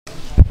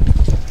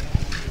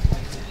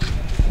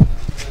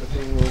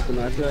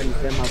kuna watu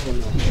walisema hapo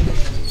na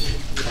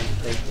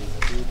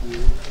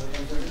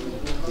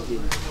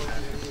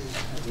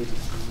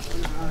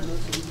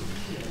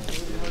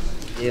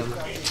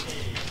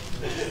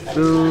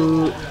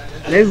so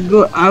let's go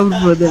out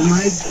for the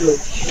micro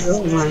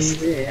show man.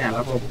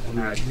 Alafu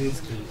kuna green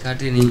screen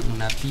curtain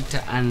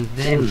unapita and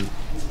then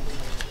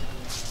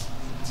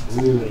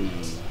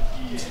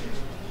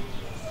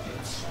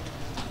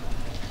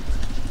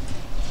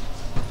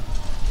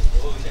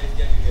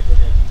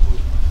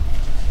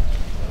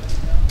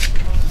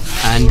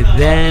and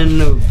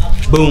then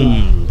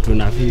boom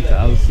tunafika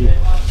au si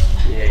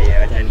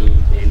watani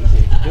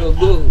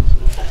kidogo.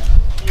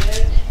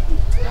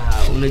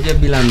 Unajua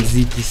bila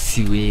mziki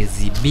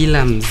siwezi,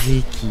 bila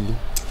mziki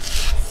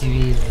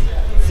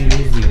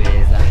siwezi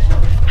weza.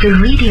 The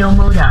radio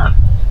mode up,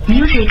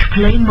 music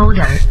play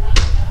mode up.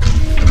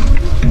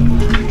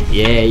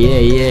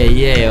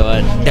 Yeah,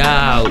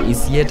 wadau,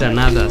 it's yet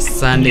another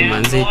Sunday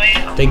manze.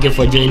 Thank you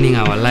for joining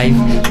our live.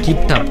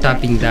 Keep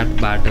tapping that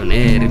button.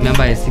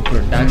 Remember I see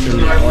production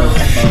is all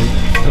about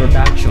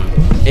production.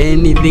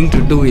 Anything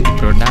to do with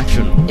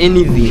production.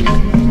 Anything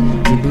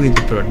to do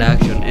with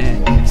production.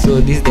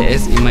 So this is the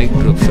SE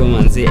Micro Show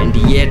manze, and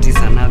yet it's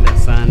another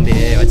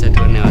Sunday. Wacha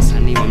tuone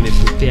wasanii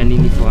wameprepare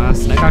nini for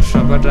us. Nataka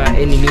tutapata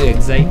any new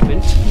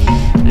excitement.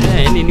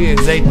 Any new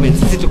excitement.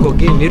 Sisi tuko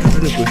game yetu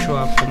tu ni ku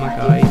show up kama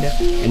kawaida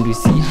and we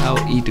see how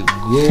it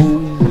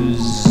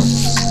goes.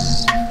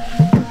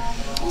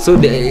 So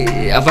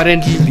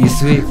apparently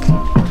this week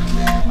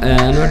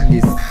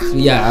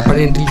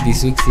apparently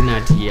this week sina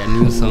ati a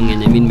new song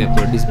yenye mimi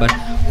nimeproduce, but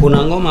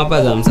kuna ngoma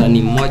hapa za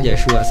msanii mmoja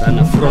sure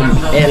sana from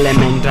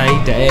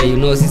Elementaita. You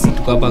know sisi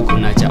tuko hapa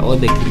kuna cha all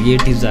the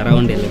creatives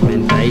around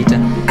Elementaita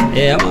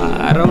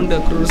around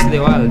across the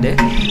world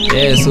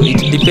so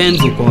it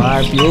depends uko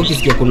wapi.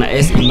 Ukisikia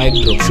kuna SE Mic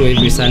Drop Show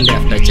every Sunday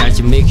after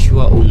church, make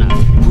sure una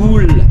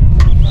pull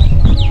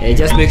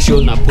just make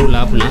sure una pull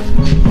up na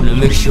una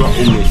make sure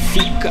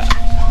umefika.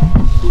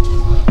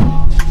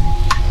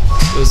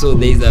 So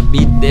there is a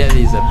beat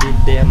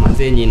there,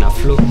 manzenye ina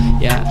flow,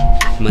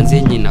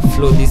 manzenye ina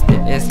flow. This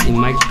the SE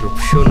Mic Drop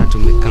Show na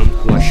tumekam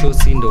kwa show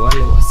sindo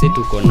wale wase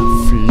tuko na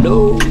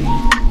flow.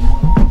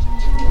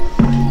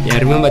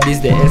 Remember this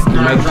the SE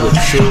Mic Drop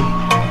Show.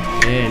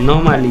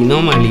 Normally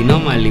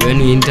when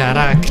we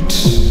interact,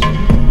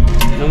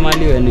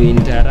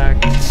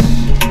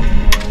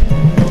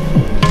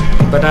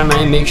 but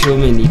I make sure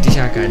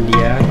umeniitisha kadi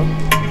yako.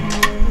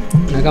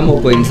 Na kama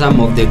uko in some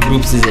of the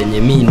groups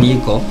zenye mimi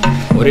niko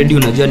already,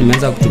 unajua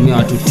nimeanza kutumia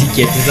watu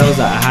tickets zao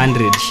za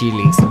 100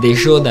 shillings. The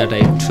show that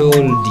I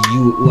told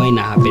you when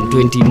happen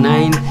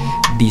 29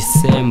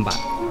 December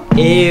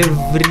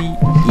every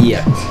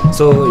year.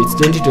 So it's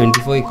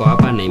 2024 iko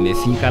hapa na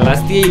imefika.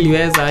 Last year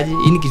iliweza aje?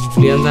 Hii kitu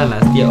tulianza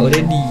last year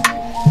already.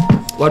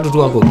 Watu tu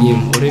wako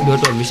game already,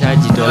 watu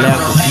wameshajitolea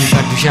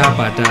kufika,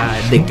 tushapata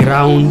the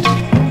ground.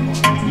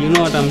 You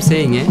know what I'm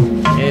saying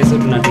so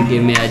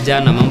tunategemea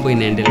jana mambo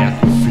inaendelea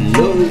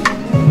kuflow.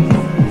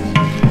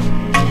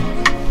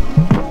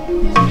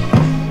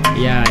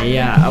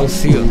 Au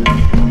sio?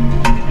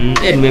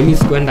 Nimemiss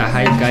kwenda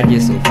high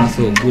card so far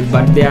so good,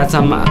 but there are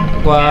some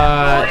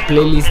kwa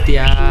playlist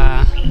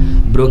ya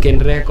Broken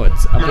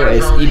Records hapo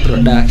SE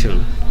Production.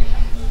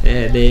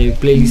 The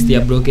playlist ya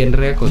Broken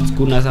Records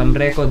kuna some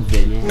records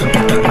zenye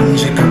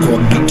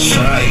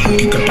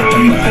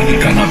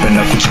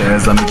kanapenda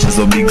kucheza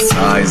michezo big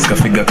size,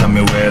 kafiga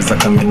kameweza,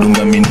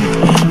 kamedunga mini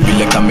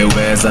vile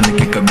kameweza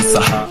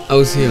nikikabisa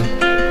au sio?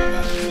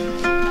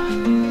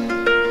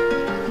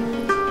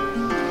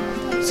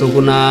 So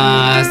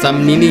kuna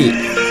some nini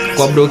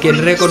kwa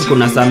Broken Record,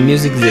 kuna some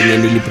music zenye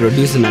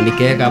niliproduce na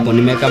nikaweka hapo,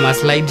 nimeka ma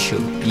slideshow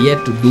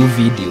yet to do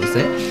videos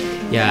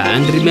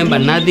and remember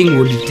nothing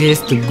would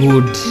taste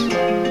good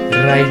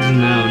right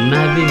now,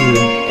 nothing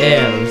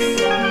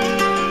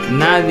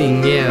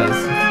else.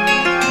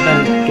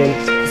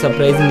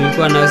 Surprise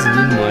nilikuwa na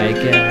sijui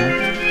mwekea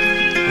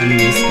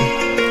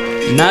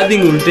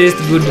nothing will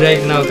taste good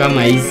right now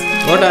kama hizi.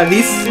 What are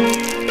these?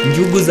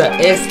 Njugu za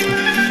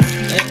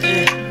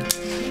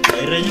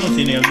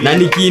na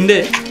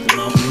nikinde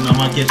una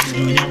market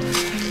junyo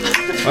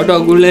watu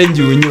wakule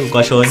njunyo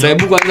kwa shoni.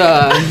 Sababu kwanza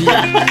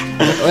waambia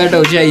wewe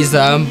ushai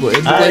sample.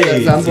 Hebu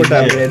kwanza sample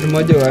tablet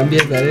moja waambie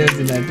za leo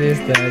zina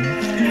taste aje.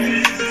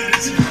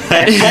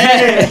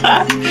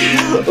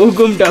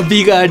 Huko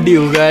mtapika hadi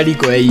ugali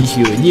kwa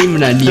issue. Nyinyi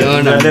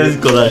mnaniona. Leo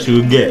ziko na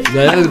sugar.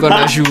 Leo ziko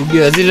na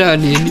sugar. Sina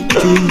nini?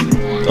 Chumvi.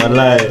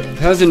 Wallahi.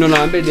 Sasa ndo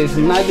naambia there's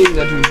nothing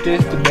that will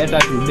taste better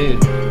today.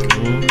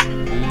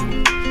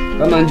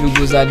 Kama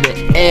njugu za the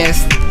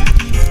S.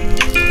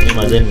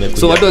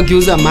 So watu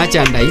wakiuza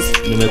merchandise,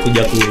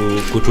 nimekuja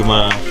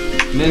kutuma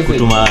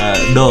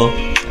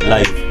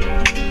live.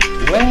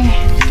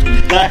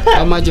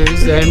 Kama jo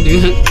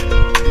send.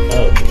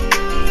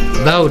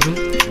 Dao tu.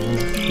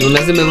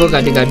 Unasema hivyo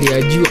katikati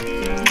ya jua.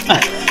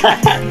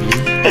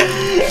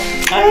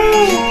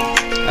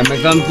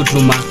 Amekaa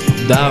kutuma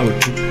dao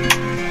tu.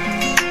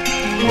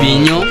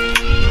 Pinyo.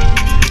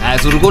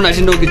 Asuruko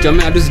unashinda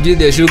ukichomea hatu sijui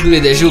the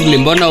shughuli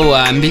mbona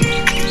uambi?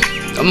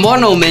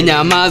 Mbona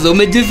umenyamaza?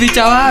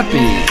 Umejificha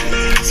wapi?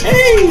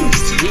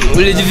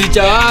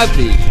 Ulijificha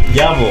wapi?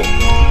 Jambo.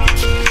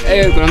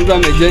 Kuna mtu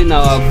amejoin na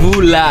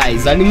wavula.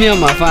 Salimia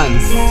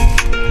mafans.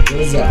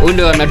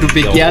 Unde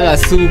wanatupikiaga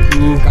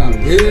supu.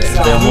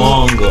 The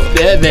mongo.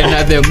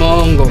 The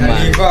mongo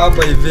man.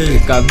 Hapa hivi.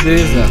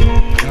 Kabisa.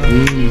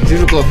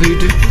 Sisi kwa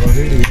vitu.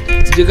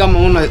 Sisi kama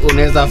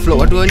unaweza flow.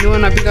 Watu wenyewe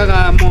wanapika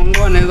kama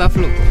mongo wanaweza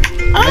flow.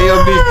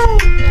 Hiyo beat.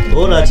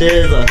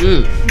 Unacheza.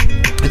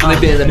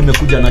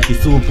 Nimekuja na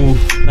kisupu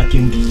na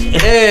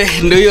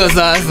ndio hiyo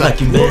sasa. Na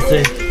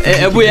kimbese.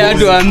 Hebu ya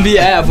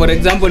tuambie for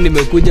example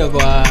nimekuja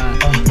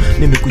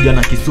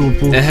na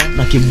kisupu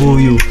na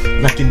kibuyu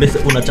na kimbese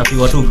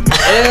unachapiwa tu.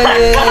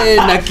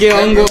 Na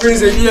kiongo.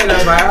 Kunisaidia na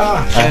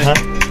baya.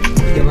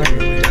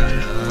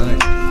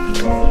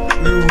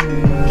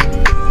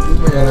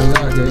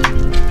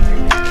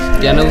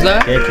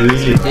 Yanauza?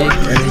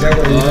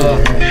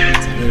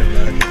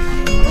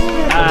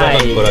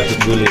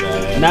 Kiwili.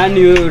 Nani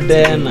huyo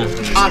tena?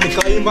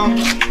 Nikaimba.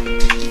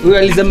 Huyo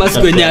alisema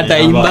siku yenye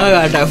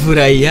ataimbaga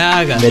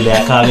atafurahiaga. Mbele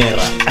ya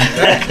kamera.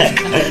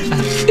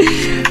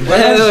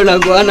 Wewe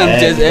unakuwa na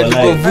mchezo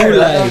tuko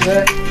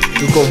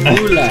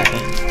vula.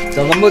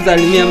 So kama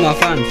usalimia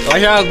mafans.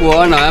 Washa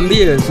kuona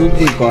waambie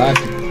supu iko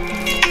wapi.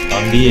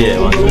 Waambie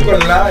Uko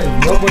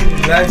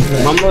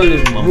live. Mambo ni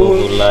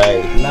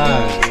live.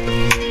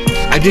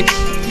 Ati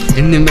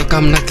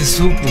nimekaa na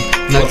kisupu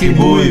na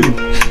kibuyu.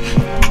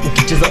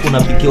 Ukicheza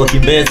unapikiwa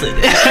kimbese.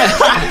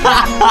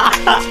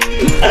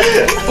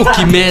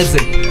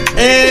 Ukimeze.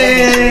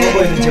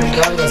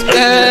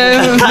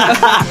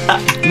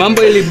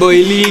 Mambo ili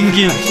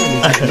boilingi.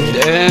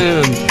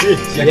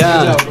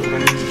 Yeah.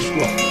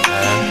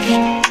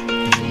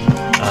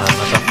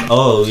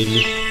 Oh,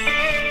 really?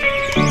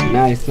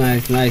 Nice.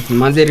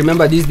 Manze,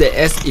 remember this is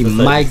the SE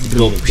Mic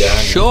Drop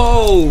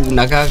Show.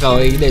 Na kaka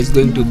kawaida is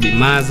going to be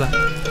Maza.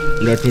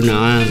 Ndio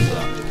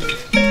tunaanza.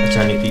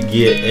 Acha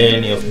nipigie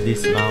any of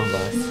these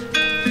numbers.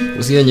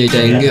 Usiyenye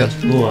itaingia.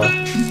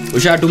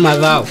 Ushatuma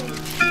dhao.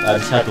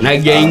 Alishatuma. Na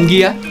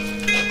hajaingia.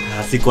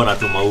 Siko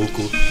natuma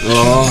huku.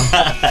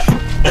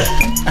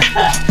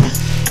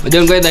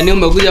 Unajua ngoja ni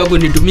umekuja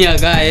kunitumia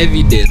kama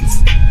evidence.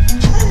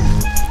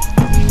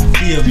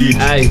 Sio vipi?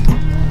 Hai.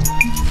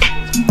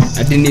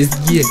 Ati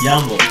nisikie.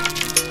 Jambo.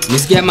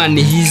 Nisikie ama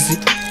ni hizi.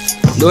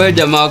 Ndio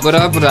jamaa wako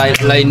hapo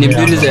line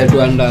mbili za to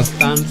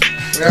understand.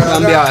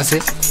 Kwambia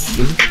wase.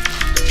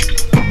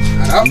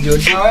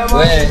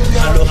 Wewe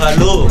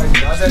Hello.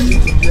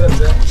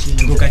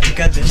 Tuko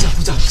katika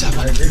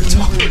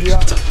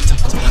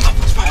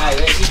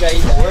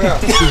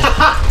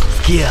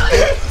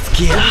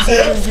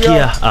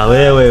Sikia.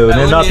 Wewe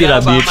unaenda wapi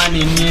na beat?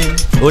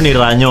 Huu ni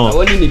ranyo.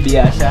 Huni ni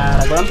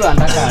biashara. Kuna mtu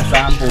anataka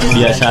sample.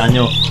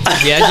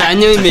 Biashara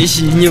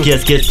imeshinyo.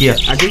 Sikia.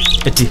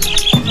 Eti.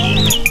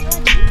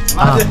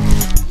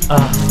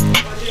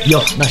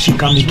 Yo,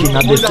 nashika miki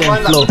na the same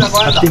flow.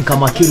 I think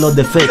I'm a kilo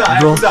the fake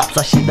bro.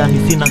 Sa shida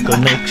ni sina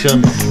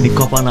connection.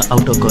 Nikopa na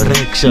auto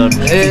correction.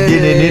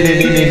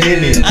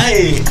 Nini.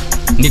 Ai.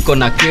 Niko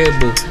na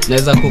cable,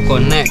 naweza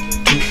kuconnect.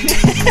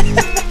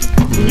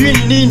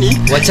 nini?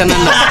 Wachana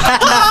na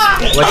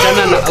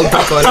auto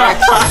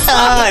correction.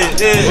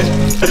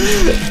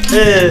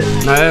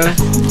 Na wewe?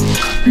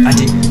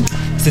 Ati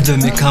sisi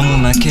tumekamu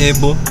na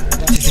cable.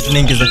 Sisi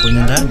tunaingiza kwenye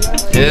ndani.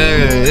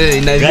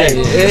 Inaweza.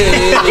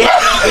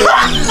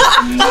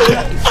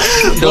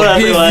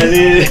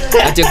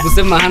 Acha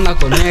kusema hana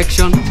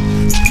connection.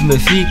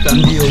 Tumefika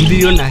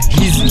mbio na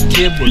hizi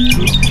cable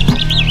tu.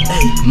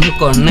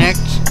 Mconnect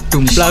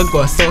tumplug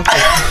kwa socket.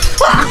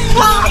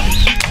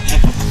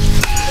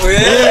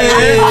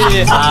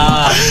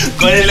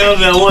 Kwa leo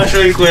umeamua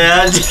show iko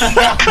yaje?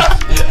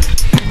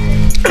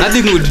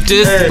 Nothing would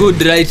taste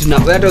good right now.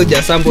 Hata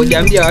hujasample,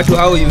 hujaambia watu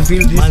how you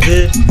feel this.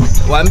 Manze,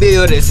 waambie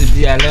hiyo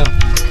recipe ya leo.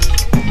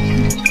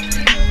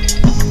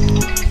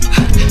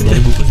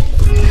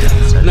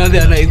 Nadi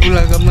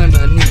anaikula kama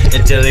nani?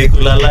 Eti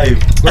anaikula live.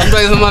 Kwa mtu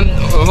anasema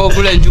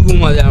kule njugu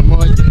moja.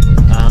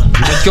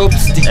 Na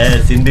chopstick.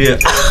 Si ndio.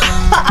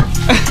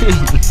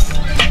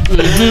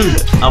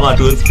 Ama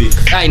toothpick.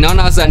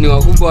 Inaona sasa ni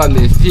wakubwa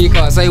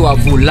wamefika, wasai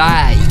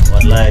wavulai.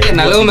 Wallahi.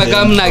 Na leo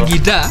umekaa mna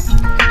gitaa.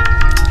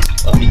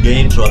 Wapiga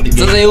intro.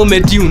 Sasa hiyo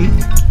umetune.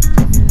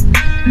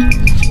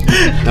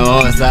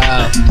 No,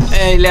 sawa.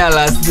 Ile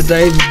last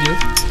time video.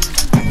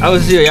 I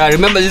was here. Yeah,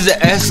 remember this is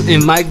the S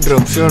in mic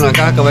drop show na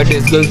kaka what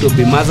is going to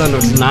be Maza ndo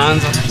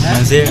tunaanza.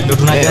 manze ndo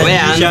tunaanza. Wewe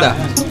anza.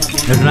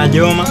 Ndo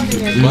tunajoma.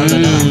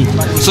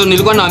 So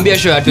nilikuwa naambia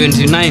show ya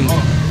 29.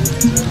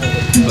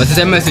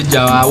 Wasiseme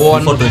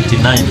sijawaona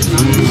 29.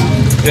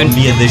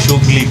 Ndio the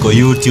shughuli kwa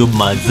YouTube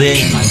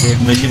mazee.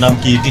 Tumeshinda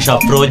mkiitisha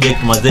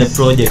project mazee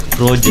project.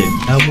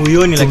 Na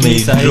muyoni lakini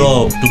sasa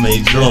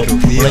tumeidrop.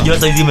 Unajua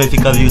sasa hizi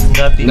imefika views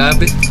ngapi?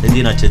 ngapi? Hizi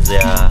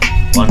inachezea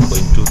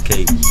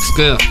 1.2k.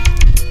 Sikia.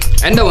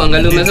 Enda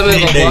uangalie umesema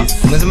iko kwa.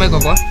 Umesema iko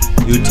kwa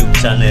YouTube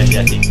channel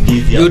ya King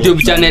Busy.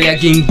 YouTube channel ya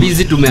King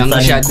Busy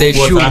tumeangusha the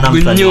show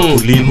kunyo.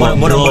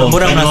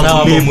 Mbona mnasahau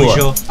hapo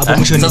mwisho? Hapo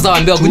mwisho ni. Sasa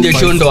waambie kunje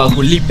show ndo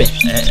wakulipe.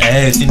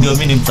 Si ndio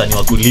mimi ni msanii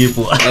wa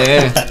kulipwa.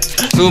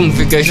 So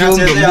mfike show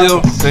ndo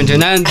mbio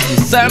 29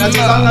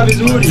 December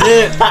vizuri.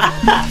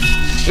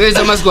 Wewe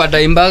sema siku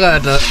ataimbaga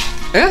ata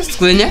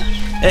siku yenye?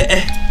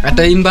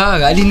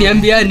 Ataimbaga.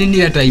 Aliniambia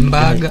nini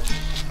ataimbaga?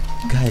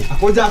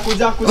 Kuja.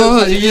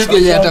 Oh,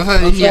 yeye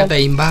atafanya nini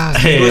ataimbaga?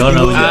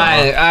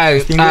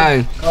 Ai.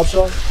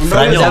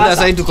 Franyo.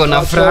 Sasa tuko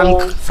na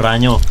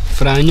Franyo.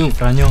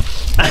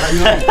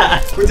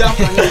 Kuja.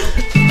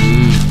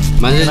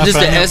 Man, this is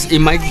the SE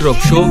mic drop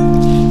show.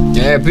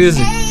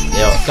 Busy.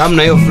 Come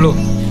na hiyo flow.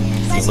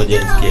 Ngoja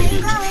nisikie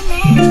beat.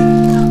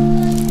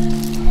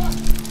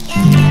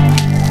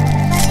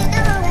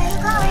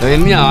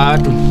 Mimi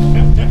watu.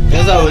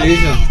 Sasa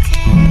uliza.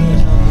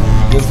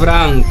 Ni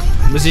Frank.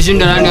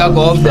 Msishinda nani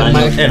wako off the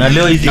mic. Na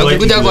leo hizi wewe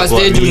ukikuja kwa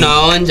stage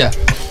unaonja.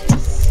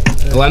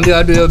 Waambie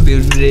watu hiyo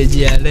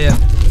beverage ya leo.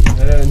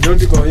 Ndio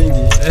tuko wengi.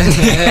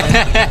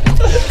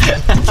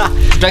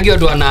 Tutaki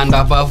watu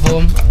wanaanda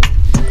perform.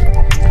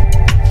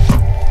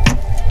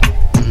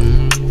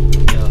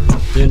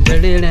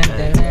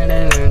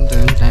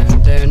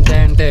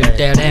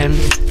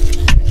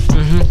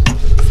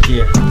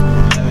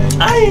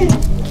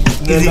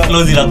 Hizi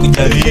flows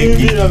zinakuja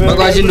vingi.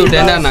 Baka shindo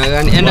utaenda na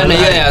gani? Enda na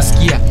hiyo ya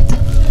sikia.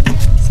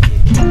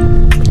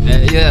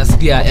 Hiyo ya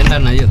sikia enda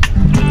na hiyo.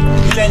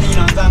 Ile ni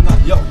inaanzanga.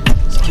 Yo.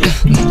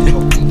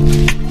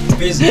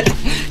 Busy.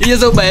 Hiyo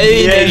so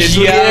by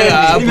ile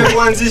hapo.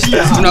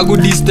 Nimekuanzishia. Tuna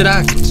good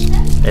distract.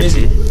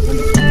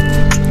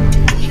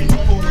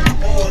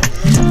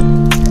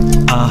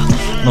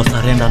 No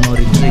surrender, no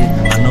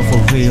retreat. I know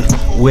for real,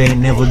 we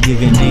ain't never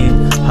giving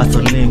in.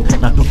 Hustling,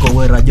 na tuko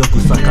wera jo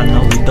kusaka na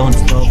we don't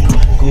stop.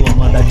 Kuwa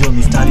mada jo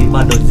mistari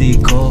bado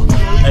ziko.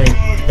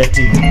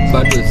 Eti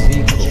Bado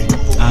ziko.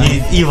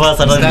 Hiva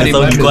sana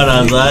nimesahau nilikuwa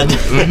naanzaje.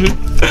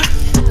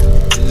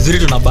 Zuri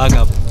tuna back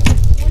up.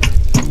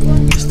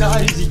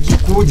 Mistari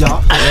zikikuja.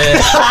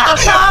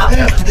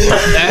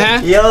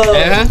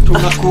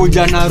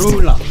 Tunakuja na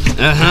rula.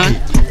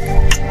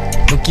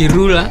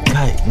 Ukirula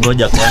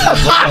ngoja kwanza.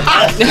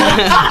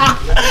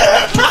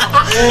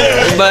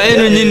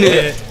 Baenu nyini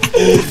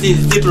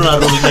si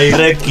tunarudi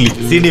directly.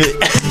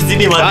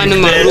 Sini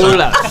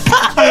marula.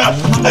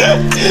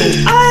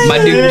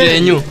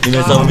 Madiktenyo.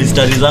 Nimesahau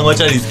mistari zangu,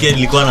 acha nisikie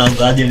nilikuwa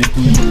naanzaje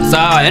nikuja.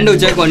 Sawa, enda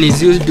ucheck on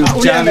his YouTube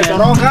channel.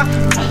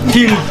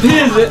 King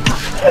Busy.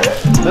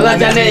 Sasa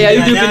channel ya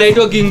YouTube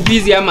inaitwa King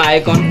Busy ama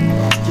Icon.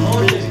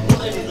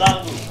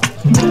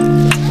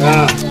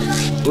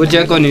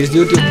 Ucheck on his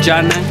YouTube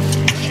channel.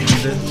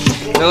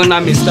 Leo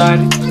na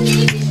mistari.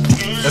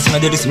 Sasa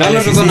unajua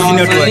Tuko na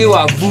wasanii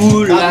wa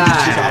Bula.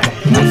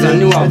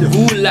 Wasanii wa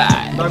Bula.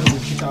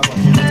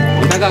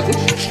 Unataka ku?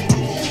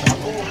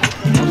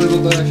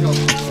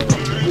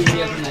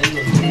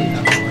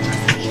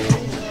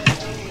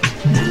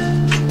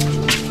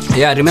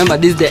 Yeah, remember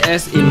this is the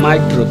SE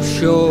mic drop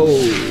show.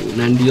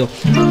 Na ndio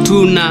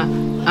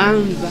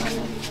tunaanza.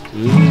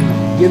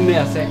 Give me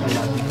a second.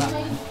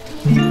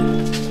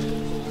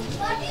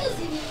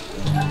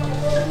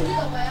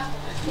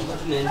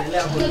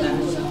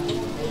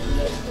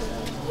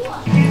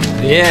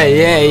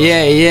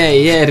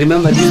 Yeah.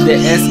 Remember this is the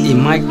SE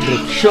mic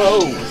drop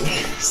show.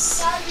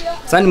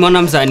 Sasa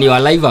nimeona msanii wa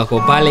live ako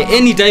pale.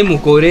 Anytime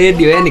uko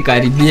radio, yani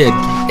karibia tu.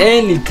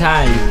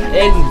 Anytime.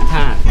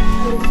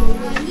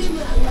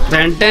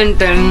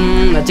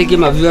 Nacheki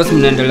ma viewers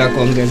mnaendelea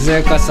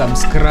kuongezeka,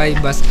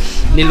 subscribers.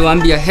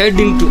 Niliwaambia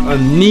heading to 1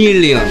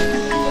 million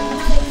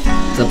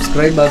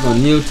subscribers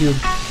on YouTube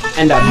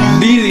and 1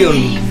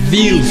 billion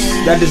views.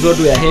 That is what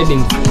we are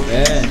heading to.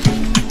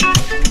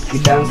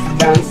 Dance.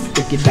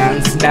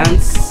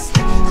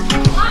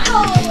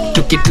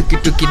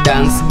 Tuki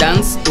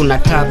dance, una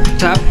tap.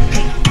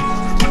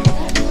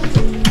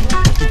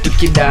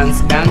 Tuki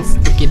dance.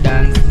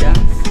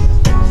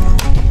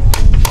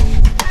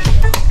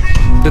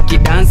 Tuki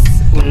dance,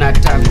 una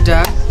tap.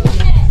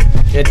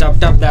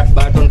 Tap that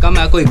button. Kama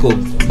yako iko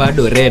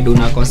bado red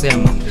unakosea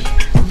mambo.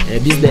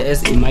 This is the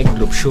SE mic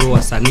drop show.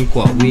 Wasanii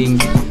kwa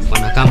wingi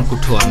wanakaa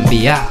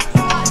kutuambia.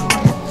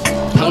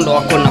 Ndo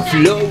wako na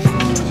flow.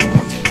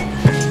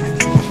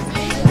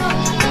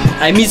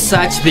 I miss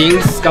such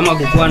things kama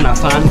kukuwa na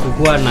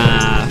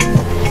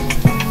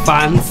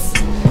fans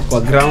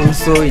kwa ground,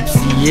 so it's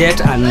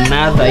yet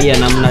another year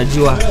na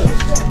mnajua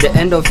the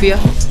end of year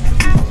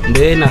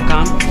ndio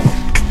inakam.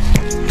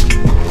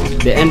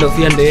 The end of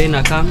year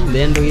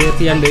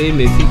ndio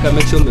imefika.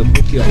 Make sure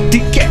umebook your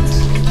ticket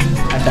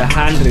at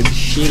 100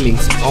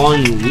 shillings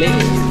only.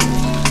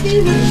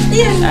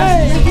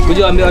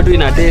 Kuja waambie watu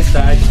ina taste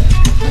aje.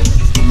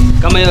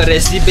 Kama hiyo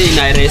recipe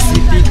ina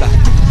recipika.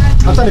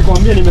 Hata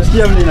nikwambie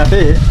nimesikia vile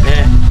inatee.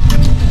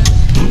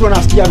 Mtu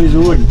anasikia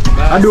vizuri.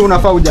 Hadi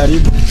unafaa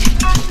ujaribu.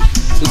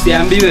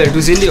 Usiambiwe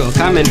tu, si ndio?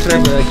 Come and try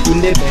kwa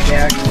kunde peke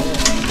yake.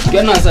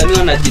 Kiona wasanii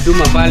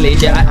wanajituma pale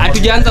nje.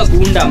 Hatujaanza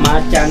kuunda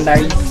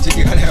merchandise.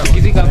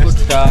 Tukifika hapo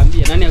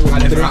tutawaambia nani ako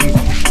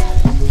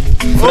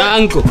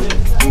Franco.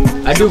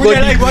 Hadi uko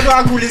like watu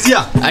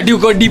wanakuulizia. Hadi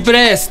uko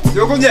depressed.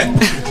 Sio kuje.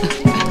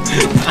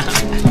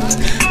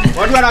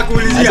 Watu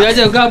wanakuulizia.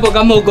 Tuache ukapo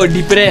kama uko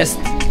depressed.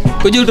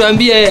 Kuja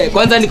utuambie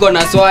kwanza niko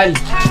na swali.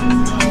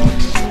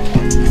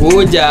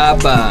 Kuja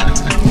hapa.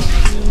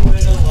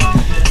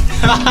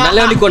 Na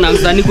leo niko na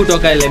msanii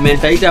kutoka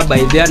Elementaita by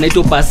the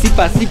anaitwa Pasi.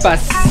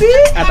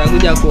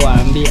 Atakuja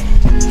kuwaambia.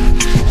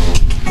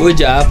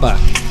 Kuja hapa.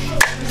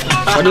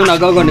 Kwani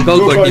unakaa niko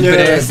uko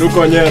depressed.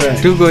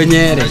 Tuko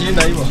Nyere.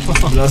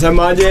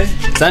 Unasemaje?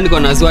 Sasa niko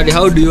na swali,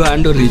 how do you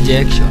handle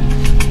rejection?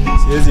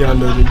 Siwezi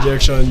handle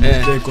rejection,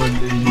 take on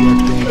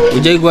rejected.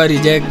 Ujai kuwa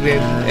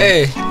rejected.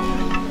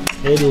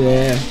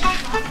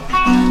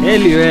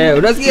 Anyway,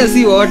 unasikia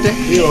si wote?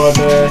 Si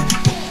wote.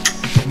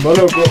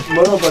 Mbona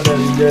pata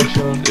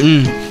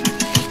rejection?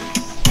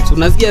 So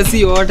unasikia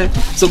si wote.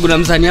 So kuna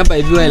msanii hapa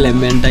hivi wa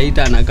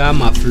Elementaita anakaa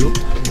kama flow.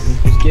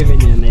 Usikie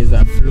venye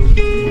anaweza flow.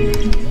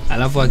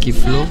 Alafu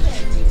akiflow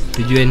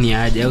tujue ni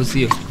aje au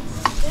sio?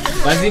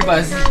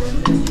 Pasi.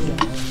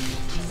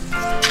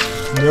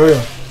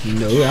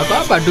 Ndio huyo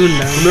hapa tu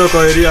nda. Ndio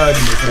kwa area hadi.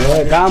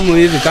 Kama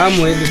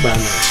hivi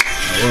bana.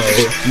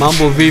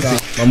 Mambo vipi?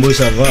 Mambo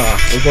shavaa.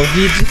 Uko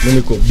vipi? Mimi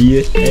niko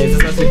bie.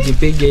 Sasa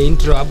tujipige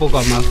intro hapo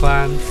kwa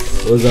mafans.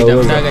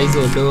 Tafuta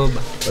hizo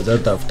doba.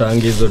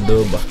 Tafutangi hizo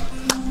doba.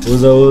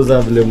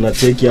 Uza vile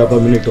mnacheki hapa,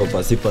 mimi nito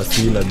Pasi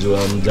najua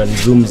mjani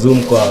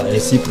zoom kwa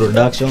AC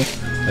production,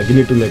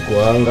 lakini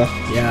tumekuanga.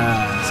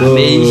 So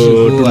ameishi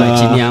kuwa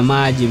chini ya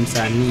maji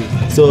msanii.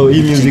 So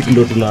hii music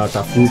ndo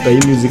tunatafuta,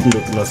 hii music ndo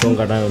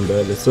tunasonga nayo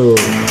mbele. So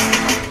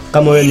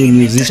kama wewe ni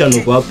musician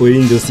uko hapo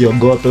nje,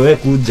 usiogope, wewe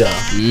kuja.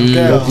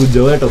 Wewe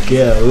kuja, wewe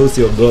tokea, wewe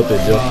usiogope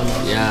jo.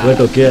 Wewe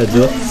tokea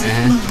jo.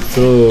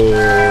 So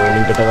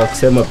ningetaka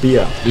kusema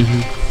pia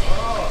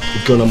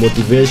ukiwa na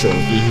motivation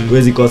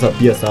huwezi kosa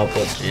pia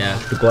support.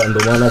 Tuko ndo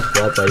maana tuko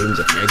hapa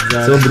nje.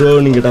 So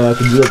bro, ningetaka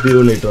kujua pia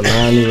unaitwa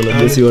nani?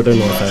 Unajua si wote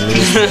ni wasanii.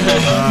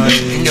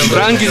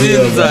 Franki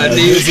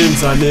si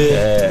msanii.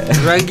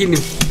 Franki ni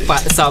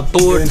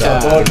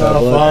supporter.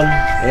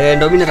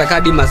 Ndio mimi nataka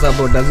hadi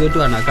masupporters wetu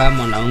wanakaa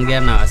wanaongea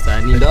na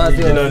wasanii. Ndio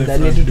watu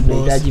ndani yetu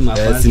tunahitaji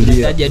mafans,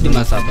 tunahitaji hadi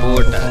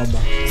masupporter.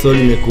 So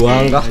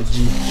nimekuanga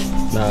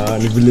na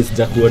ni vile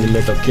sijakuwa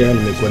nimetokea,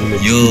 nimekuwa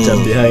nimejificha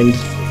behind.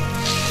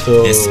 So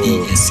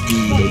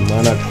ndio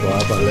maana tuko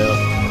hapa leo.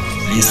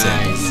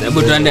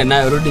 Hebu tuende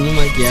nayo, rudi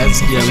nyuma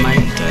kiasi ya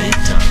mic.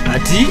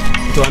 Ati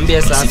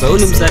tuambie sasa, huyu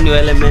ni msanii wa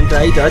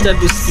Elementaita, acha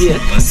tusikie.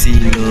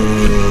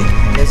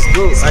 Let's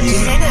go. Ati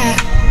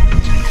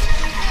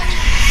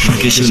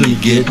kesho ni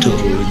ghetto,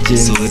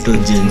 Soweto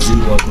Gen Z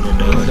wako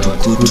na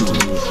watukutu.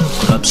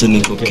 Corruption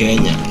iko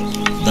Kenya,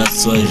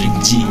 that's why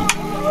Rick G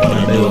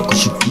wanadaiwa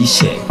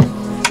kushukishe.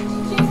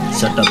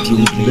 Shut up you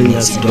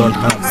millions, you don't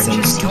have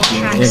sense to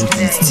think,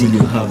 and still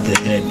you have the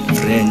head.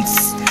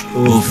 Friends,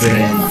 oh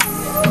friends,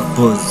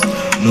 pause,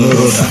 no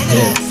road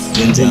ahead,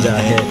 danger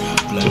ahead,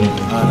 planet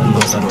hard,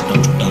 no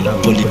sabota,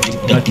 politics,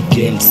 dirty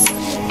games.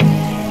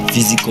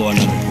 Physical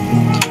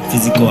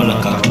wana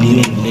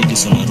clean,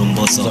 ladies wana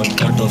rombosa,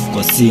 cut off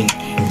kwa scene,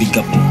 big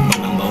up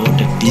manamba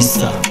wote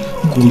 9,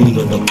 10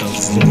 ndo Dr.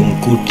 Fungu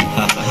Mkuti,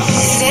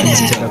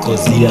 anacheka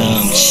kozia,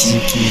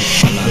 mshiki,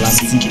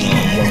 alasiki na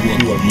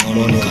wamukua,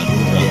 mono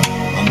karura,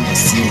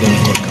 ampasinga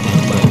niko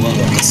kama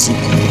wako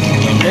kasuku.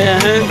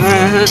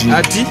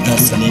 Ati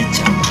that's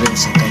nature,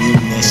 pressure, can you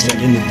measure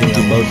anything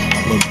about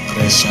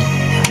pressure?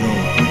 No,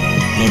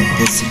 not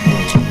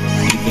possible,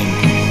 even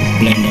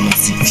blind and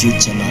see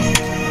future now.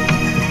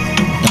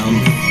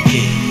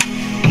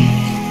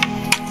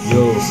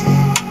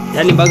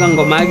 yani mpaka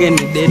ngoma yake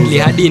ni deadly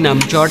hadi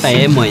inamchota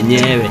yeye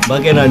mwenyewe.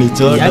 Mpaka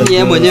inanichota. Yani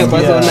yeye mwenyewe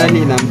kwanza nani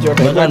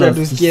inamchota. Kwanza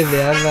tusikie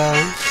the other.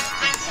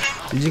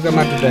 Sijui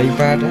kama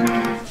tutaipata.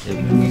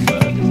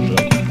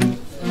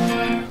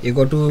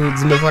 Iko tu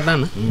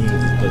zimefuatana?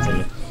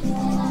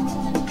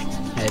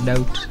 I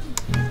doubt.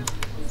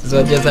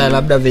 Sasa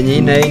labda venye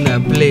ina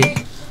play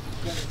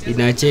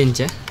ina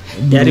change.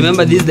 Yeah,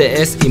 remember this is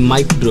the SE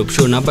mic drop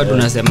show. Hapa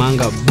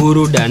tunasemanga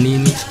buruda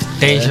nini,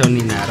 tension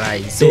ina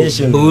rise.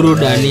 So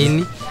buruda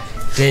nini,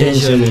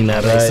 tension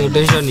ina rise. So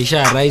tension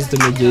isha rise,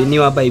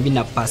 tumejoiniwa hapa hivi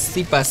na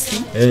Pasi.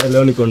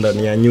 Leo niko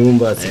ndani ya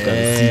nyumba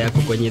sikasi.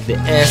 Hapo kwenye the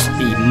SE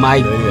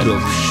mic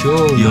drop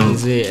show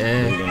manze.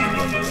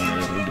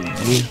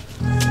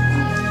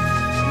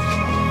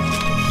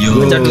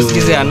 Acha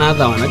tusikize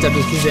another one.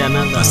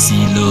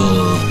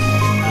 Pasilo.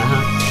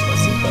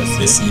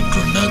 Pasi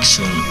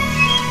production.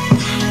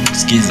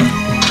 Skiza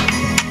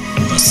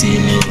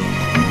Pasilo.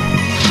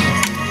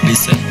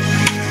 Listen.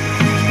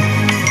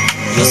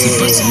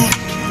 Pasi.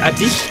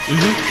 Ati?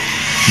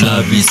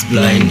 Love is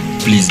blind,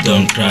 please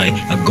don't cry.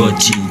 I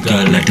got you,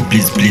 girl, like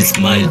please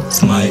smile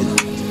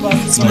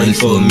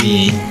for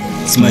me.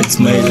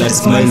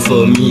 Smile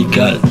for me,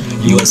 girl.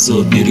 You are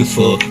so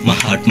beautiful, my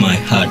heart,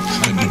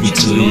 I give it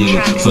to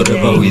you,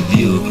 forever with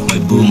you,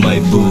 my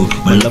boo,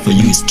 my love for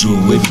you is true,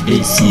 every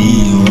day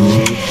see you,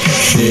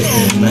 day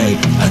and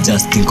night, I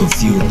just think of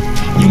you,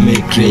 you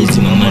make crazy,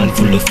 my mind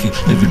full of you,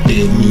 every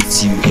day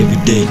miss you, every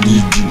day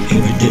need you,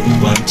 every day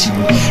want you,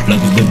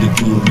 love you baby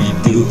boo,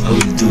 with you, I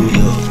will do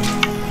you.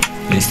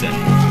 Listen,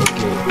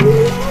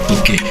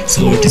 okay,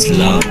 so what is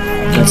love?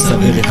 That's a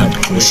very hard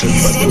question,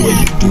 but the way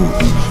you do,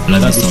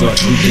 love is our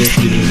true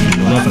destiny.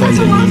 You will not find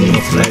the meaning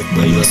of life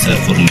by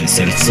yourself or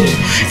myself. So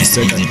it's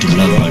easy to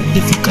love but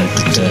difficult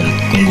to tell.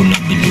 Kongo na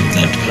believe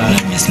that love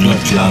is not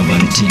love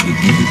until you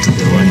give it to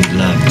the one you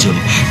love. Joe,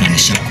 and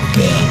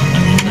Shakupea,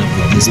 I'm in love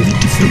with this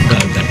beautiful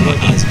girl that my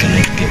eyes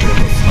cannot get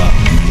off of her.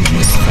 You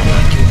must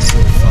have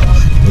so far.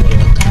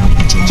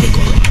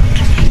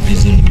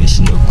 Hizi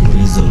nimeshindwa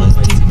kuuliza last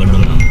days bado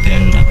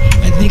nampenda.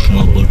 I think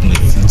more about my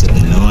future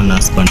than I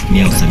wanna spend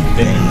me out and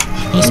pen.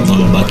 I was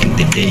born back in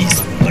the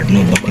days but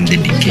no back in the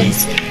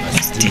decades.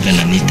 But still an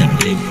Anita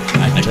babe.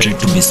 I tried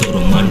to be so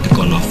romantic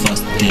on our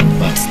first date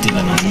but still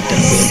an Anita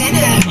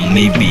babe.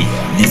 Maybe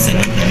this is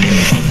another name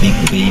of a big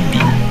baby.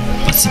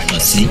 Pasi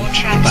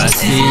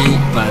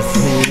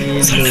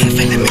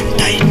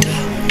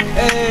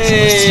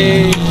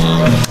Hey.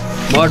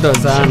 Moto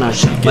sana.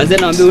 Manze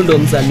naambia ndo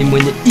msanii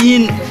mwenye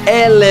in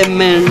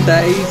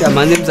elementaita.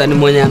 Manze msanii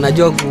mwenye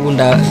anajua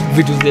kuunda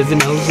vitu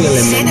zinahusu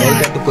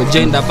elementaita. Tuko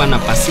joined hapa na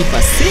Pasi.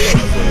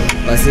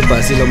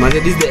 Lo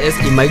manze, this is the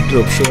SE mic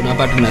drop show.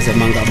 Hapa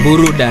tunasemanga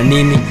buruda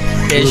nini,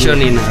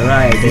 tension in a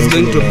ride. It's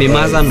going to be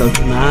maza, ndo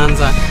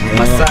tunaanza.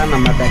 Masaa na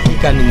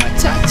madakika ni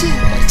machache.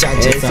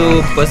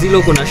 So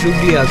Pasilo kuna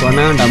shughuli yako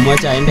nayo,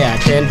 ndamwacha aende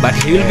attend, but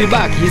he will be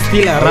back. He's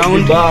still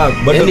around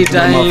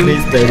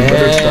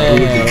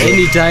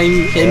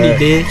anytime, any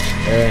day.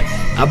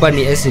 Hapa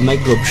ni SE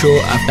mic drop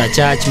show after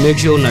church. Make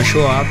sure una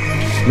show up.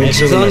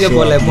 Songe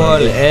pole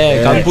pole.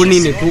 Kampuni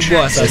ni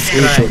kubwa,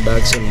 subscribe.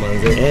 Introduction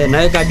manze.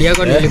 Na kadi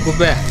yako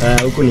nilikupea.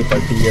 Huku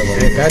nipatia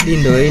manze. Kadi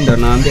ndo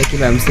naambia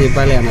kila msee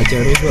pale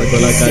anachoreshwa kwa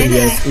kadi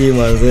ya SE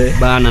manze.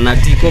 Bana na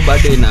tiko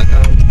bado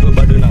inakaa.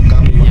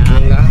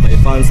 Nyanga. My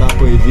fans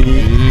hapo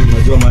hivi.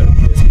 Unajua mali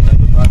place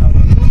mtanipata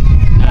manze.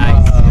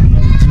 Nice.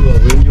 Mnanijua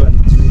wengi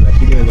wanijua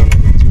lakini wengi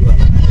wananijua.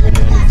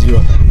 Wananijua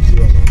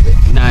manze.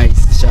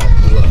 Nice.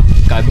 Shakua.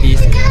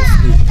 Kabisa.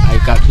 Hai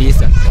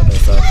kabisa.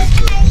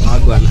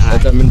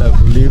 Hata mimi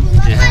ndakulive.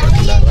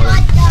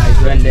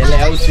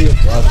 Tuendelee au sio?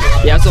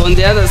 Yeah, so on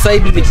the other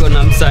side niko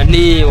na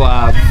msanii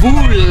wa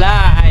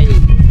Vulai.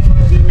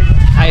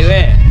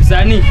 Aiwe,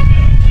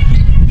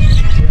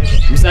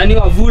 msanii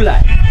wa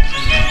Vulai.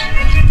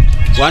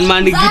 One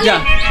man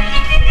guitar.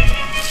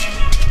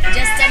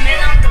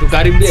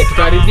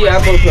 Tukaribie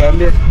hapo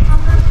tuambie.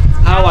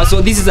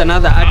 So this is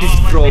another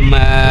artist from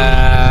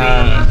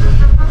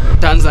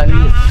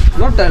Tanzania.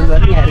 Not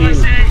Tanzania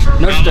really.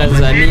 Not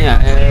Tanzania.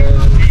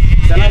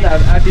 It's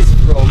another artist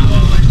from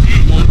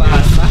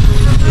Mombasa.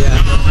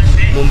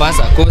 Yeah.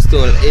 Mombasa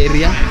coastal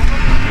area.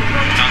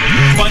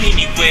 Kwani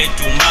ni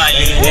kwetu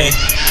mbali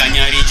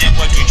Kanyarije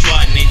kwa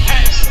kichwani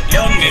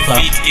leo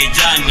nimefit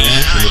kijani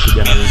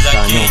nimeuza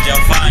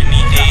kijafani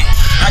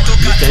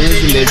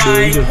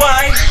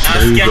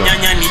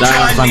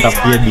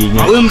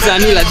huyu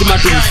msanii lazima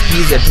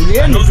tumsikize.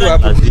 Tulieni tu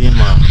hapo.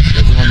 Lazima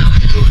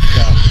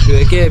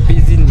tuwekee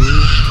busy ni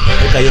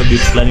weka hiyo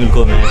beat fulani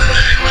ulikuwa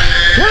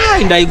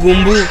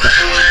ndaikumbuka.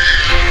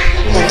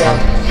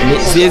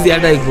 Siwezi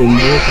hata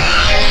ikumbuka.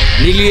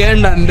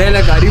 Nilienda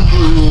mbele karibu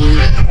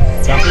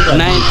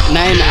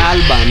 9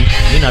 album.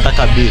 Mimi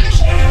nataka beat.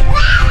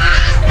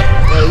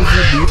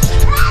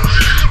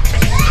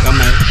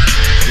 Kama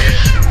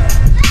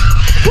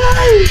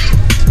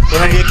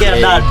unaniwekea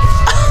dad.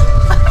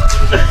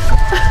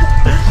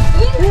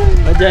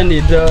 acha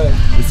nitoe.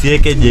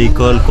 Usiweke J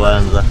Cole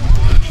kwanza.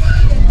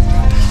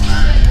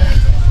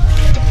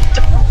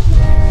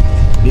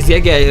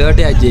 Nisiweke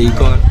yoyote ya J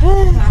Cole.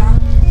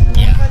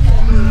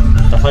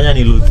 Tafanya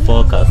ni lose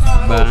focus.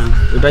 Bana,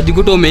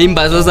 utajikuta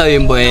umeimba sasa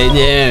wimbo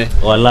yenyewe.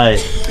 Wallahi.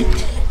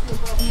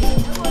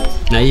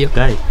 Na hiyo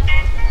kai.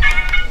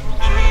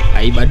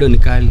 Ai bado ni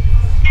kali.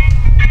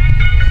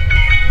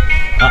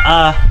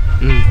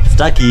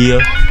 Sitaki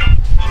hiyo.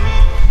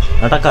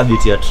 Nataka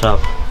beat ya trap.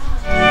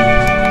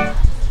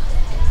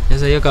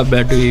 Sasa hiyo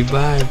kabla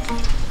tuibad.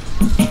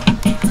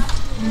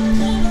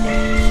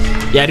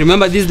 Yeah,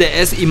 remember this is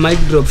the SE mic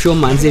drop show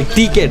manze.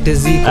 Ticket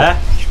ziko.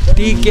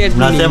 Ticket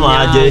nasema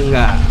aje?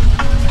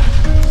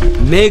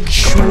 Make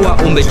sure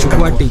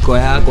umechukua tiko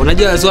yako.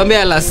 Unajua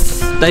swambia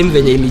last time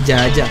venye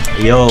ilijaja.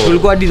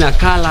 Tulikuwa dina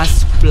color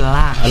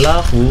splash.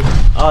 Alafu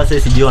hawa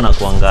sasa sijui na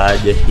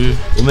kuangaje.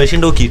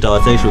 Umeshinda ukiita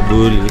wasai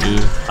shughuli.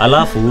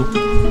 Alafu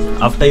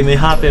after ime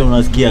happen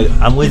unasikia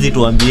amwezi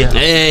tuambia.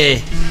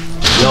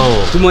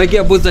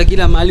 Tumewekea posta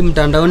kila mahali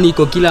mtandaoni,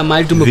 iko kila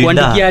mahali,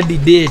 tumekuandikia hadi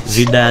date.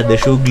 Vida ya the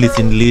shughuli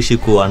sinilishi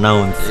ku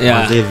announce.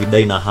 Mzee vida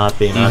ina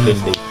happen day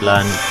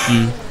plan.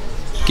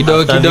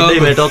 Kidogo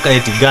imetoka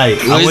eti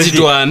guy. Amwezi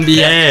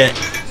tuambia.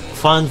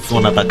 mafans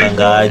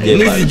wanatakanga aje?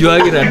 Mimi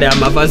sijuagi rada ya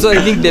mafans. So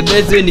I think the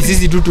best way ni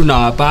sisi tu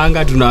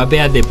tunawapanga,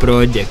 tunawapea the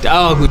project.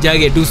 Au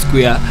kujage tu siku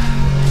ya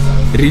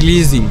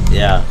releasing.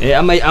 Yeah.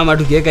 Ama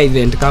tukiweka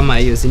event kama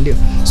hiyo, si ndio?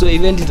 So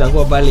event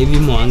itakuwa pale hivi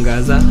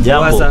Mwangaza.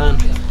 Kwa sana.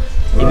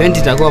 Event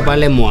itakuwa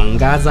pale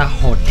Mwangaza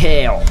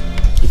Hotel.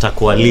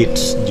 Itakuwa lit,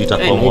 juu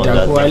itakuwa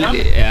Mwangaza.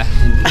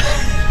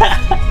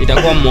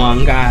 Itakuwa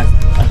Mwangaza.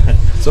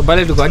 So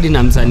pale tuko hadi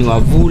na msanii wa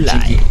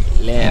Vula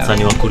leo.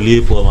 Msanii wa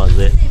kulipwa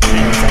mazee.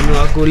 Msanii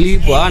wa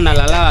kulipwa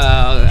analala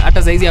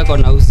hata saizi yako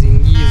na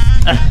usingizi.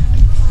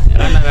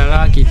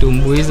 Analala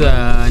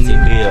kitumbuiza ni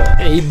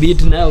hii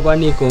beat nayo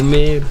kwani iko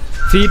Meru.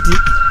 Fiti.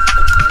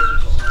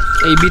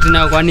 Hii beat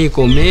nayo kwani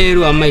iko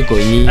Meru ama iko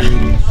nyingi.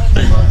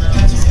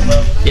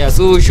 Yeah,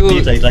 so show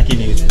itaki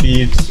ni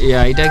speed.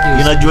 Yeah,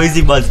 itaki. Unajua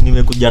hizi basi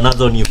nimekuja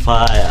nazo ni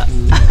fire.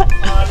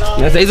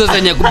 Na sasa hizo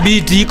zenye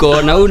beat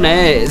iko na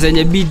una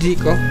zenye beat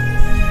iko.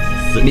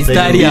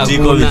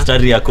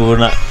 Mistari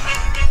hakuna.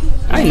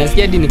 Ai,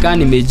 nasikia hadi nikaa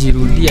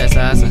nimejirudia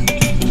sasa.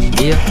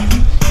 Ndio.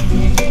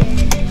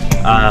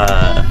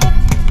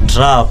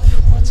 Trap.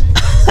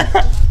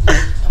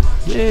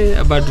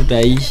 Hapa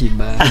tutaishi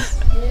basi.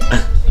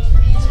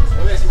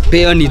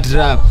 Peo ni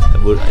trap.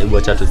 Hebu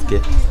acha tusikie.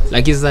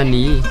 Lakini sasa ni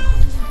hii.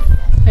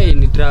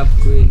 Ni trap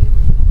kweli.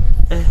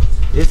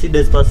 Si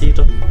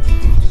Despacito.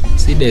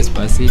 Si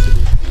Despacito.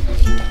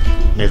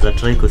 Naweza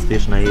try ku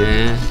stage na hiyo.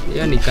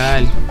 Hiyo ni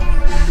kali.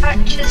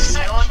 Purchase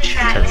your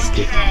tracks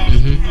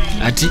today.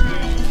 Ati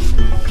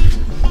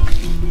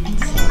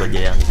ngoja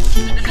yangu.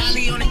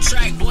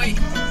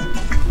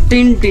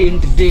 Tin tin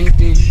tin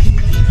tin.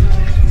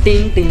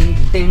 Tin tin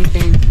tin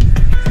tin.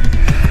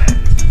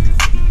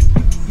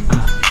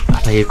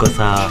 Hata iko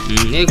sawa.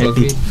 Iko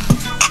vipi?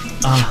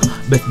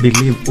 Best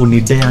believe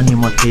unidea ni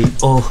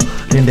makeo.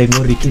 Nende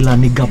ngori kila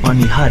nigga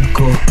pani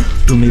hardcore.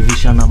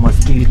 Tumevisha na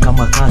maskill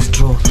kama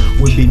Castro.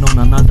 We been on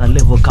another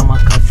level kama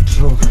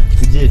Castro.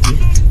 Sijeti.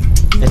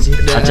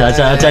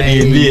 Acha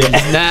niibie.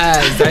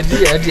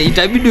 Nice.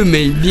 Itabidi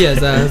umeibia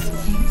sasa.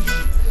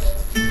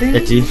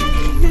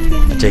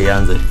 Acha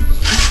ianze.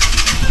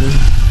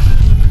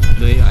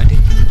 Ndio hadi.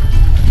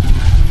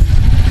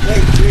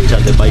 Acha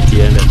the bite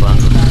iende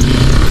kwanza.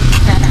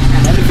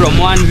 From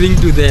one thing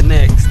to the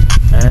next.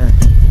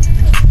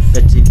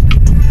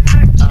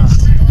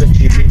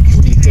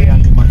 Unipea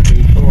ni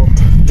makeo.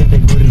 Nende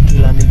ngori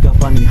kila nigga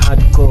pani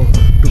hardcore.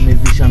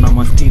 Tumevisha na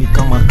maskill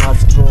kama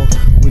Castro.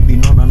 We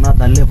been on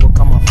another level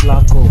kama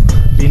Flaco.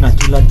 Dina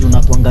kila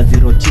juna kwanga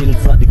zero chill.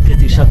 Sadi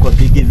kesi shakwa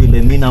bigi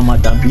vile mina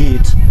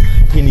madabit.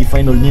 Hii ni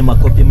final ni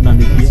makopi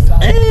mnanibia.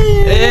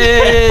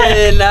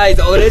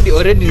 Nice.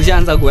 Already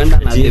nishaanza kuenda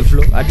na the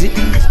flow. Ati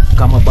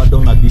kama bado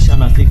unabisha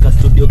nafika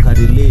studio ka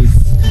release.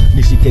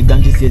 Nishike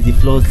ganji siezi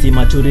flow, si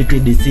maturity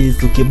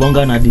disease.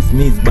 Ukibonga na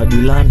dismiss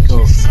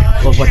badilanto.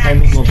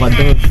 Overtiming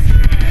overdose.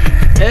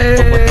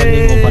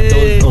 Overtiming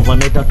overdose.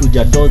 Overnight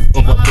atuja dose.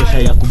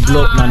 Overpressure ya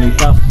kublow na ni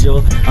tough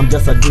Joe. I'm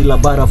just a driller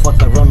but I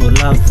fuck around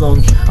with love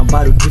songs. I'm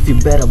about to give you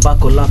better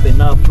buckle up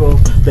and up pro.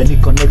 The new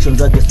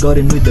connections I just got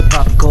in with the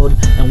pop code.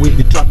 And we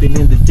be trapping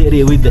in the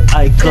city with the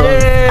icon.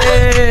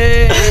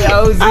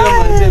 Auzi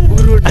manze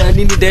buruda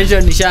nini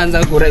tension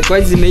nishaanza kurai.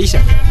 Kwa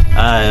zimeisha?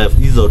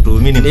 Hizo tu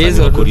mimi ni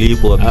mfano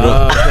kulipwa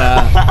bro.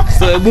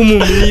 So hebu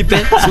mumlipe.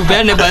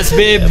 Subene bas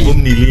baby. Hebu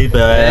mnilipe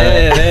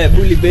wewe.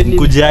 Bully Benny.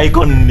 Kuja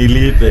icon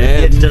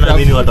nilipe. Tena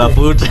mimi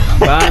watafuta.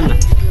 Bana.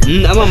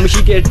 Ama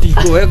mshike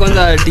Tiko. Wewe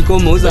kwanza Tiko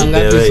muuza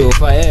ngapi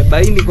sofa?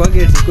 Baini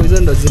kwake Tiko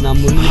hizo ndo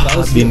zinamunipa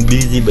au been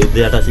busy by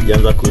the hata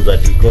sijaanza kuuza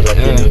Tiko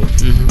lakini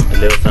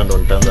leo sasa ndo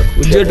nitaanza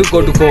kuuza. Unajua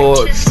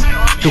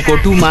tuko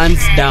 2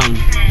 months down.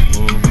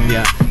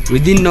 Yeah.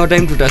 Within no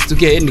time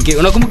tutastukia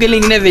unakumbuka ile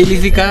nyingine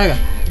ilifikaga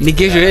ni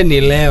kesho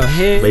ni leo.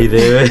 By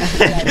the way.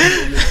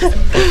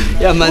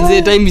 Yeah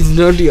manze, time is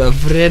not your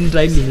friend,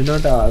 time is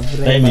not our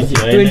friend. Time is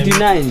your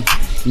 29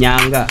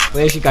 Nyanga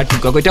wewe shika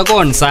tuko itakuwa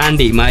on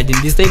Sunday.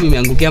 Imagine this time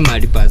imeangukia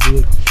mahali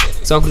pazuri.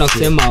 So kuna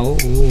kusema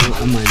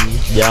ama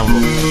ni jambo.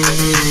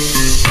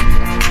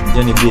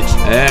 Johnny beat.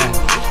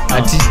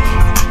 Ati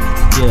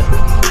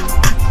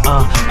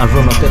I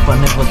run a paper,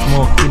 never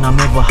smoke, and I'm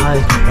never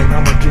high. And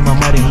I'm a dreamer,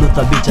 Martin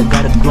Luther, bitch, I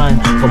got it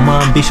grind. For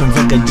my ambitions,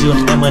 like a June,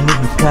 I'm a in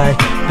the sky.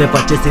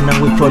 Paper chasing,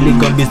 and we probably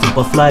gonna be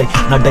super fly.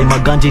 Na daima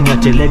ganji,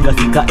 niache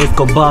legacy, ka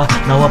Escobar.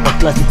 Na wapa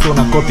classic, so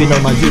na copy, na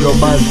una zero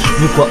bars.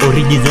 Mikwa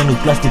origi zenu,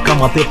 plastic,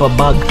 kama paper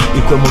bag.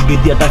 Ikwe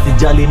mogidi, hata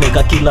sijali,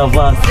 neka kila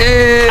verse.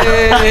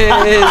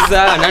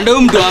 Sana,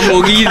 ndo mtu wa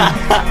mogidi.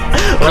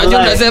 Unajua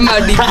unasema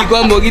diki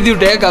kwa mogidi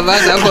utaweka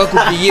verse hapo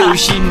akupigie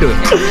ushindwe.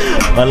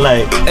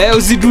 Wallahi.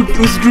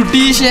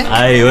 Usitutishe.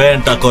 Ai wewe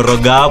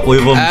nitakoroga hapo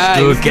hivyo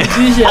mshtuke.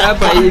 Usitutishe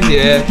hapa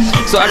hivi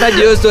So hata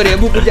hiyo story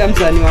hebu kuja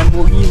msanii wa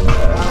mogidi.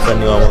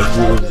 Msanii wa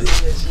mogidi.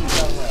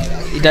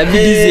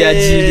 Itabidi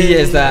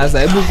ziajilie sasa.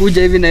 Hebu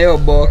kuja hivi na hiyo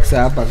box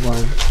hapa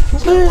kwanza.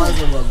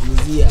 Kwanza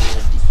maguzia.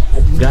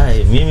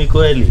 Guy, mimi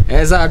kweli.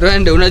 Sasa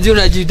twende, unajua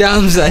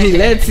unajitamza.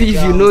 Let's see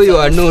if you know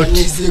you are not.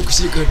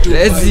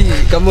 Let's see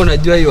kama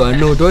unajua you are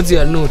not. What's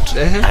your note?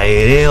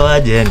 Airewa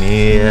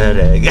jeni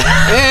rega.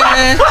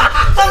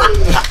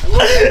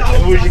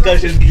 Mushika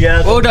shughuli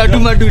yako. Wewe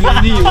utatuma tu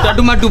nini?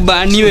 Utatuma tu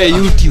baniwe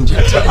YouTube.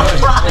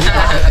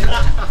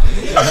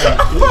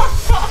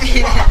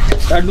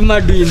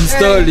 Utatuma tu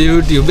install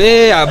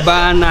YouTube.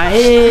 Abana.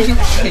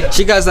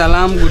 Shika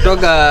salamu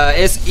kutoka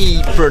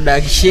SE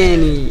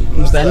Production,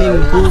 msanii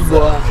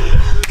mkubwa.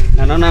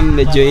 Na naona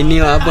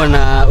mmejoiniwa hapo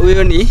na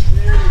huyo ni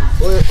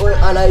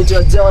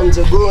anaitwa John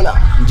Jogona.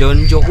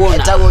 John Jogona.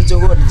 Atago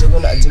Jogona.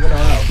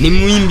 Ni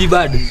muimbi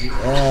bado?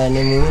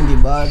 Ni muimbi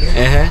bado.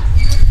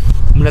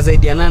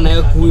 Mnasaidiana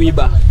naye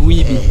kuiba,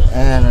 uibi?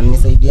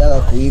 Ananisaidiaga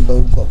kuiba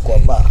huko kwa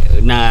bar.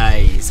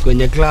 Nice.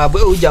 Kwenye club.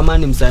 Wewe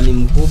jamani msanii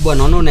mkubwa,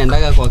 naona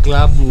unaendaga kwa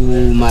club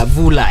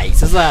mavulai.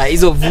 Sasa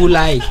hizo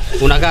vulai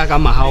unakaa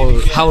kama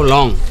how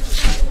long?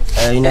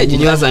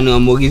 Inajua sana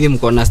wamogithi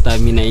mko na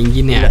stamina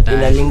nyingine hata.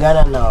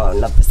 Inalingana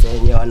na pesa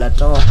yenyewe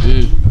wanatoa.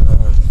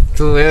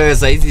 Tu wewe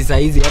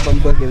saizi hapa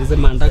mtu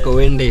akisema nataka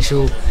uende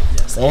show.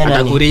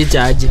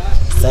 Atakuricha aje?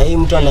 Sasa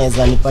mtu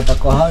anaweza nipata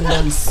kwa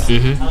handles.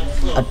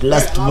 At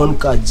last born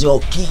ka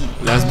jockey.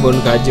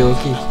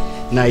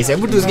 Nice.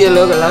 Hebu tusikie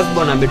leo last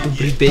born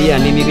ametuprepare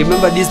nini.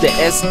 Remember this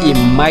the SE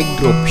mic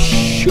drop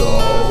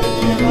show.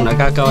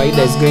 Unakaa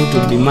kawaida is going to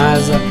be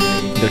maza.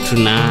 Ndio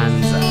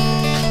tunaanza.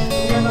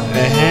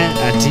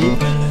 Ati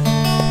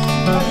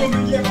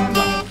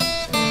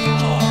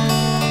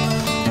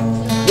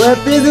wewe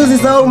pizi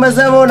usisahau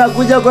umesema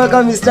unakuja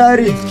kuweka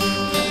mistari.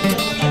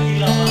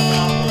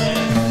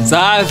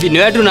 Safi, ni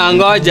wewe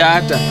tunangoja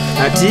hata.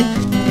 Ati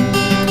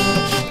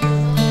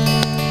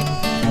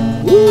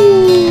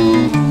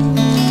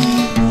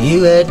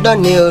iwe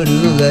doni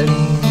urugari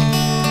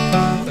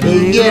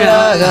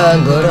ingiraga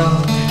ngoro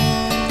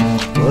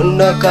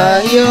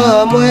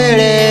unakayo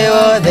mwere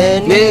wothe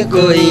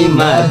niko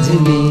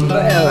imagine.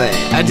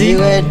 Ati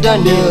iwe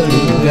doni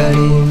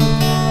urugari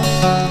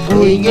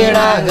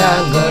ingiraga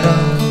ngoro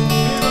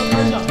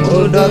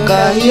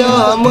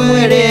unakayo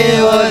mwere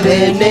wothe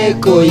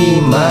niko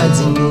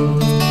imagine.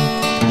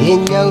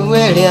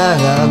 Inyawere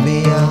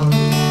agambia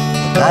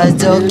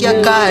kajokia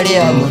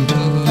karia mutu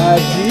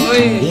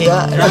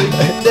ya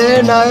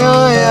tena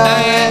yoya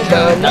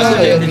dona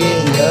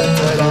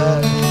yoginyotora.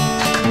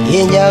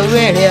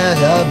 Inyawere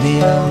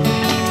agambia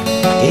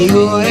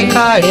iwe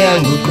karia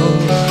nguko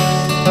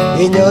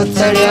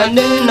inyotora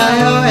tena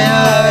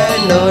yoya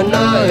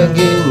dona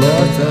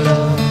yoginyotora.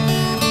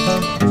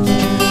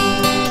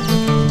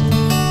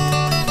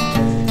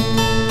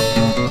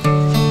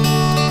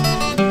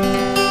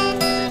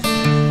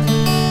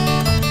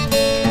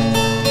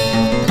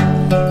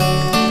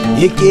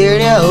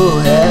 Ikiria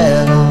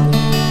uhera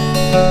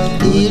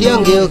irio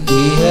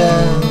ngeukia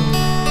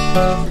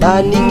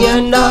na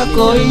ningenda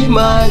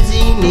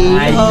kuimagine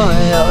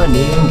hoyo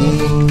ningi.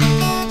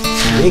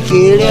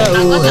 Ikiria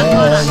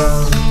uhera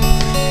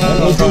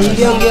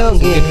irio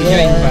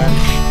ngeukia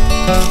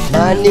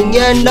na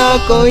ningenda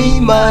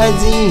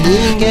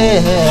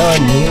kuimagine hoyo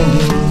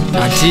ningi.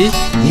 Ati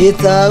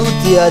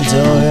itauti ya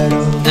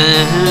joero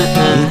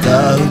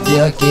itauti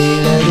ya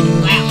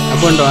kileru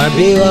hapo ndo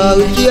wapi?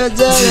 Itauti ya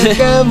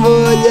jake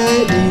moja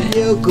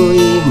ndio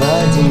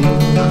kuimagine.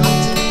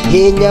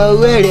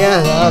 Inyawere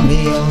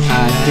agambia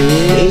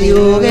ati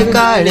iuge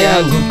kale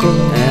nguko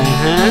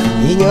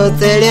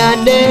inyotere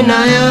ande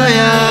nayo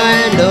ya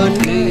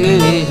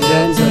ndoni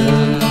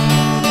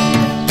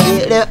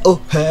ile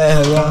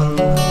uhera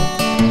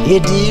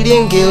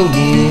idirie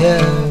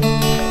ngeungia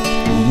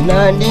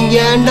na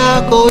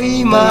ningenda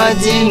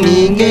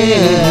kuimagine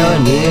ngeo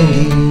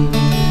ningi.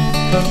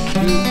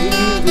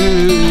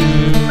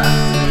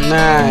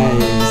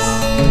 Nice.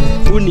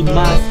 Uni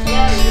mas.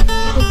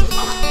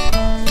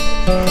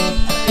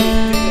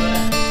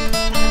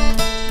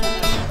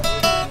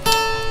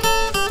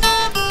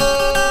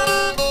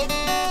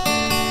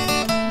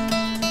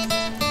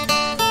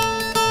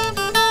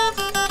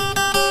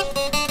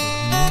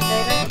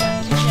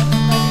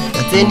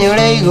 Atini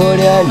ule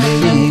igore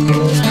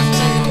ndigo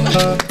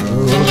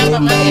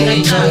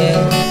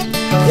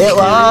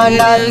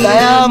ewanda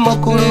taya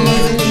mukuru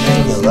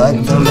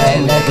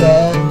watumeneke.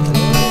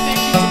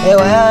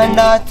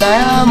 Ewanda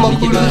taya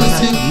mukuru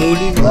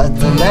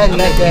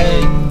watumeneke.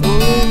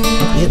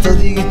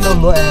 Itodhigito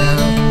mwe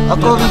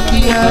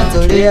akovikia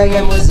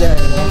toliage muzere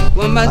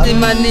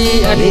Wamatimani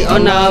ani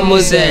ona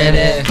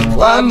muzere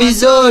wa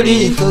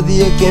mizori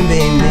todhie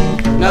kembembe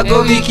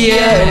nakovikie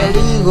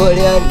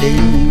igore ndi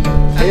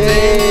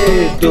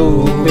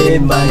tupe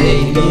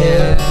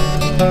manelie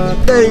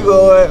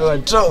Tego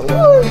wacho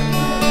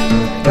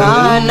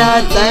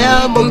kana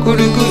taya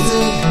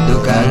mukurukuzu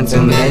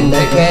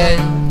dukantumendeke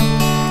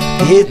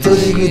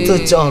itodhigito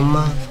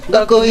choma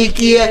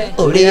ngakovikie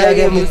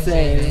oliage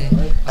muzere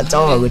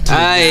achoma guti.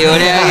 Ai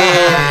oleage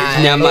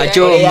nyama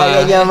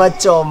choma. Nyama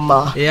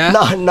choma.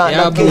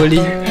 Na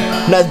boli.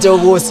 Na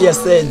jogo sia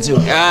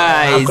sejo.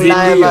 Ai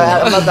zidio.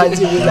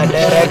 Makanji za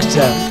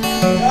director.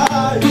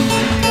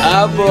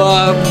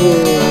 Hapo.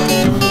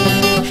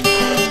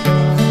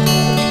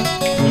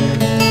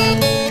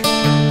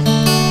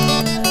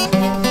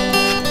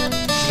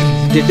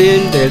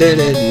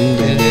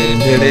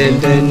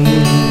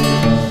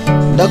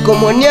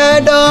 ndakomonia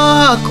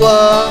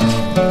ndakwa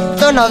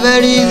tona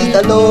veri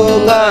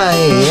zitanunga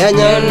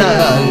anyona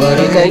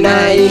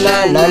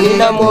ngorekainaina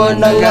nanina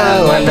mwonanga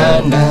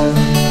wananda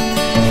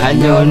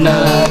anyona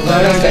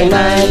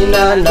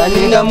ngorekainaina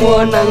nanina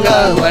mwonanga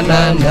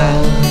wananda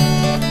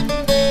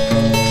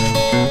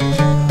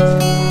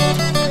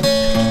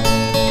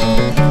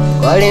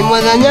kwali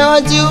muthenya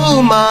wa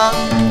juma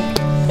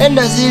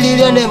enda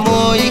ziliria nĩ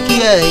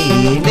mũikie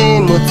nĩ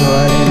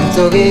mũtware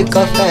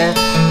tũgĩkabe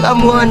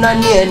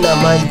namuonanie na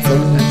maitũ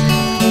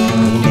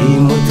nĩ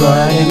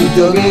mũtware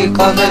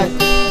tũgĩkabe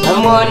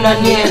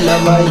namuonanie na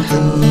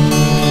maitũ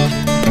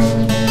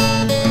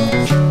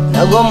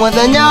naguo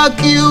mũthenya wa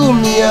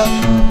kiumia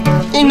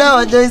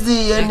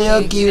inawajoicie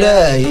nĩokire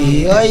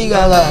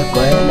oigaga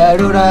kwenda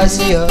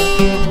rũracio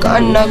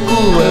kana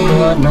kuwe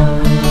mwana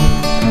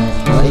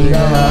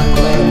oigaga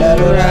kwenda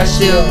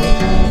rũracio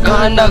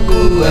kana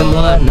kuwe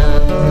mwana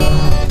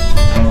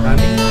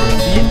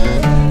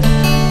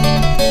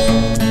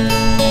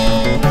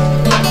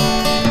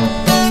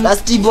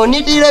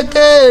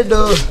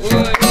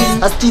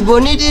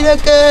Astibonitire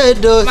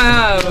kedo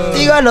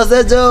tiga no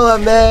se joa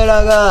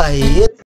meraga